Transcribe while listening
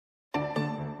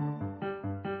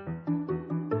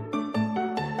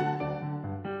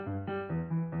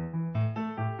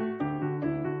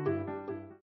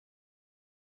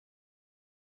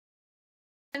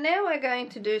now we're going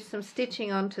to do some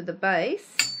stitching onto the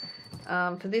base.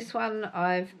 For this one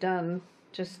I've done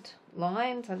just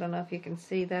lines. I don't know if you can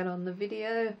see that on the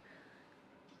video.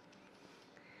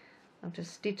 I've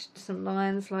just stitched some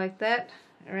lines like that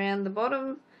around the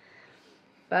bottom,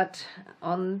 but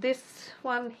on this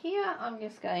one here I'm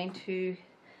just going to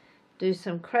do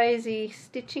some crazy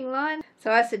stitching lines.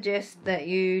 So I suggest that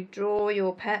you draw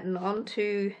your pattern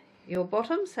onto your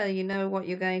bottom so you know what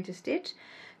you're going to stitch.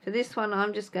 For this one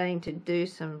I'm just going to do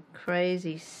some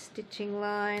crazy stitching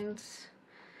lines,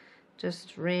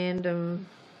 just random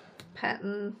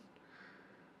pattern.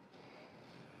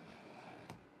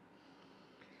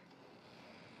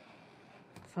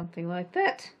 Something like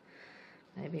that,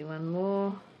 maybe one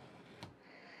more,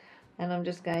 and I'm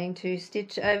just going to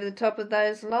stitch over the top of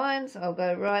those lines. I'll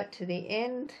go right to the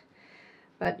end,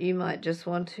 but you might just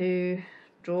want to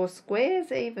draw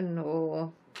squares even,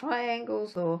 or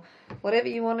triangles, or whatever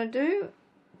you want to do.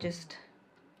 Just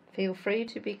feel free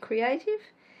to be creative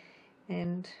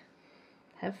and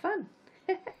have fun.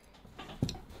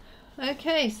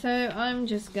 Okay, so I'm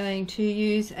just going to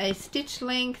use a stitch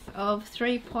length of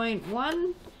 3.1,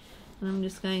 and I'm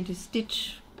just going to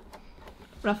stitch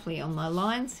roughly on my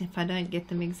lines. If I don't get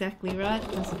them exactly right,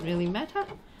 it doesn't really matter.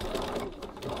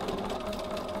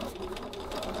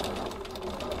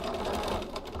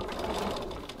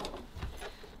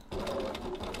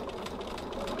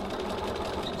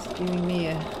 Just giving me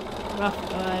a rough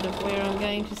guide of where I'm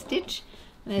going to stitch.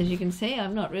 And as you can see,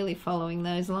 I'm not really following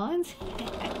those lines.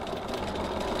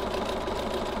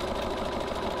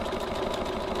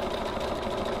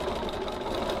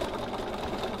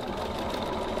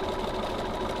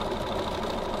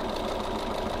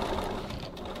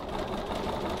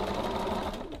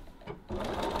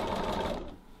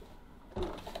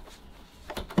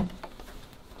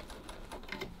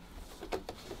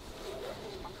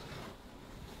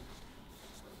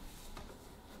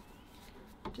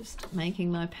 Just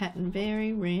making my pattern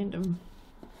very random.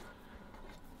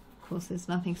 Of course, there's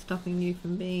nothing stopping you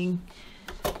from being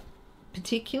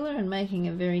particular and making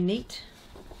a very neat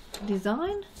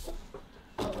design.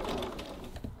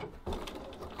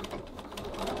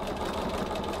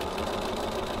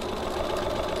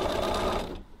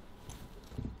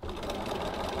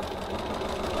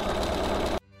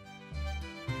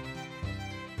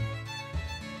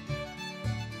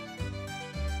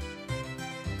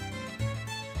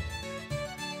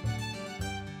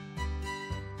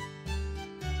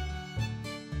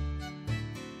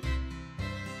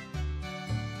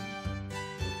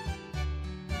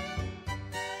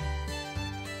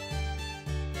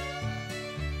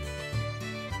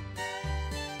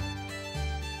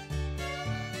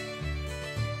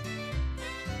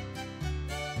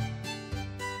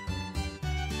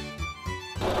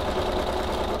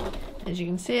 As you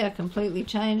can see, I completely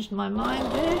changed my mind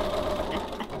there.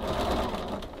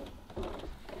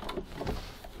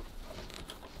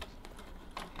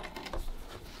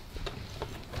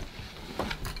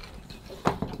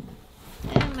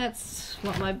 And that's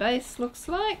what my base looks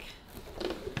like.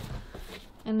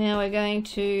 And now we're going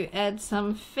to add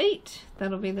some feet.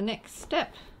 That'll be the next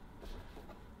step.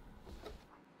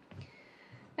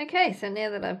 Okay, so now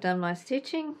that I've done my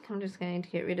stitching, I'm just going to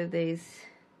get rid of these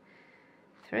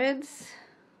threads.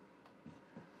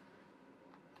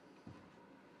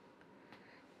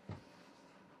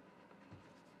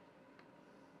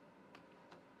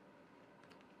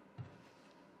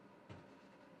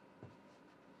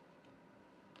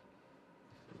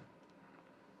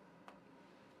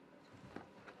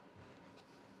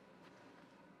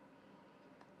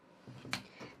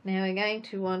 Now we're going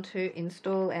to want to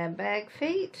install our bag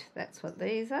feet. That's what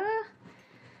these are,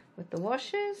 with the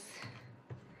washers.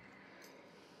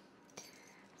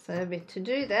 So to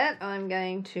do that, I'm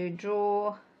going to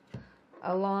draw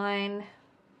a line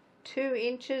 2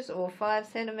 inches or 5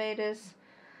 centimeters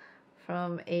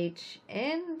from each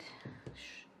end,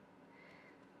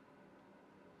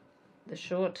 the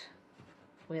short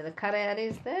where the cutout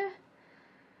is there.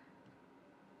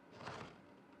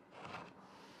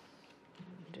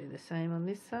 Do the same on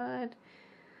this side,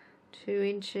 2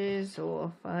 inches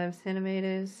or 5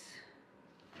 centimeters.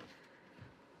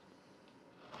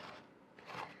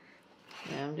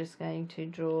 Now I'm just going to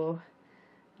draw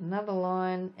another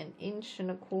line 1.25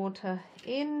 inches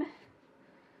in.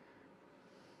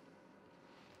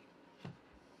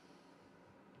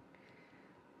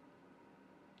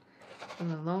 From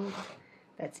the long,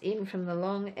 that's in from the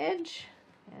long edge,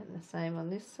 and the same on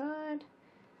this side.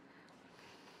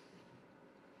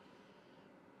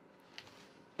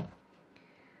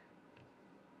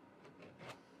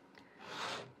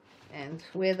 And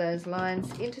where those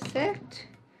lines intersect,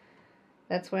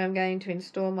 That's where I'm going to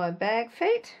install my bag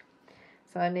feet.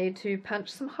 So I need to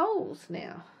punch some holes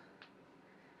now.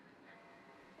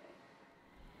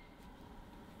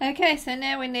 Okay, so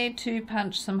now we need to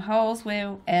punch some holes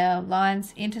where our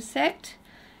lines intersect.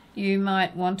 You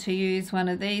might want to use one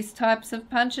of these types of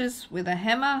punches with a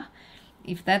hammer.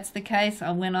 If that's the case,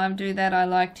 when I do that, I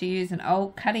like to use an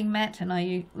old cutting mat, and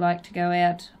I like to go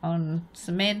out on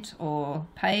cement or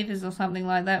pavers or something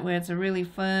like that where it's a really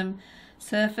firm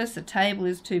surface. A table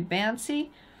is too bouncy,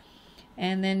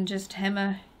 and then just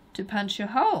hammer to punch your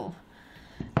hole.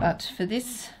 But for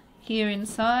this here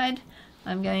inside,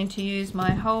 I'm going to use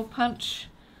my hole punch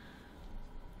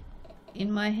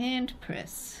in my hand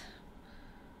press.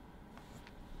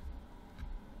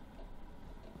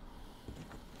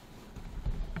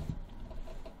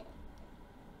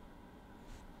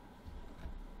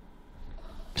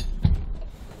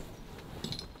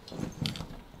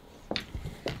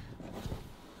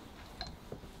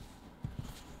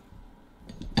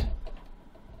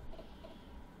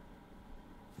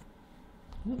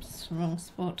 Oops, wrong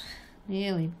spot.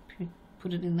 Nearly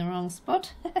put it in the wrong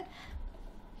spot.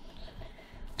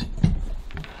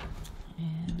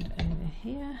 And over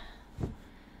here.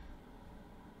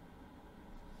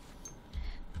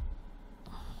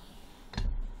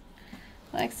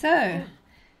 Like so.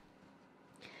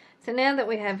 So now that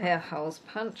we have our holes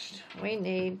punched, we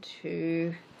need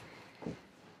to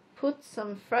put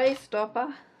some fray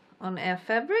stopper on our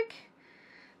fabric.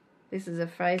 This is a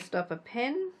fray stopper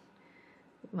pen.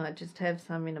 You might just have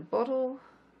some in a bottle.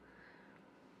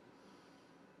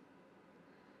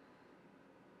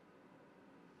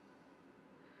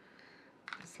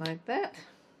 Just like that.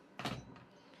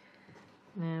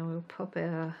 Now we'll pop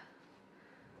our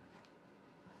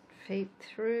feet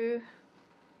through.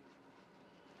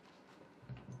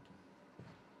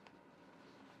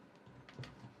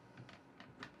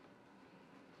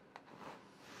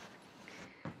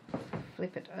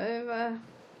 Flip it over.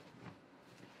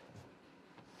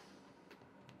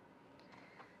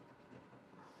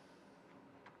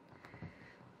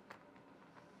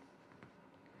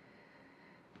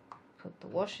 Put the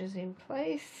washers in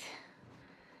place.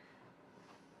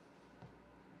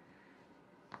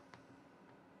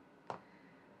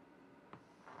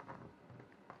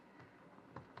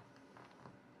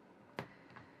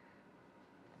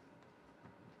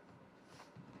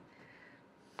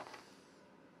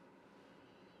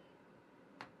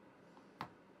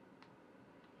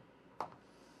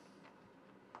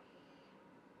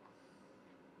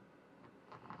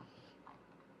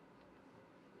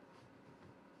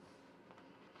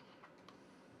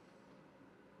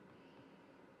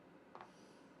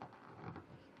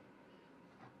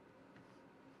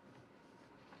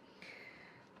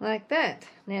 Like that.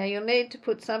 Now you'll need to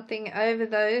put something over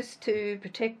those to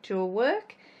protect your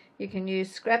work. You can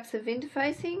use scraps of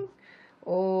interfacing,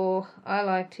 or I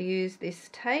like to use this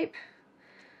tape.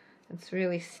 It's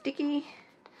really sticky.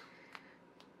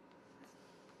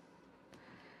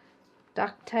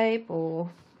 Duct tape or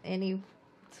any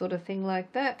sort of thing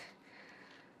like that.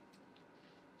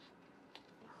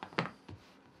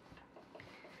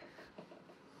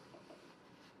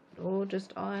 Or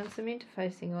just iron some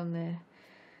interfacing on there.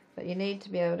 But you need to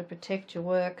be able to protect your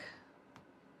work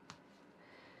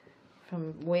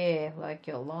from wear, like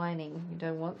your lining. You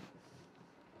don't want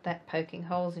that poking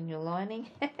holes in your lining.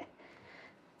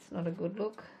 It's not a good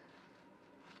look.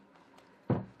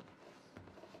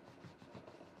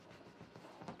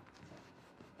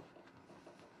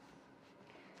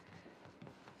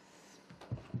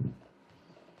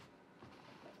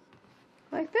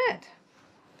 Like that.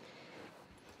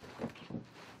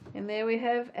 And there we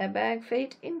have our bag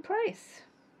feet in place.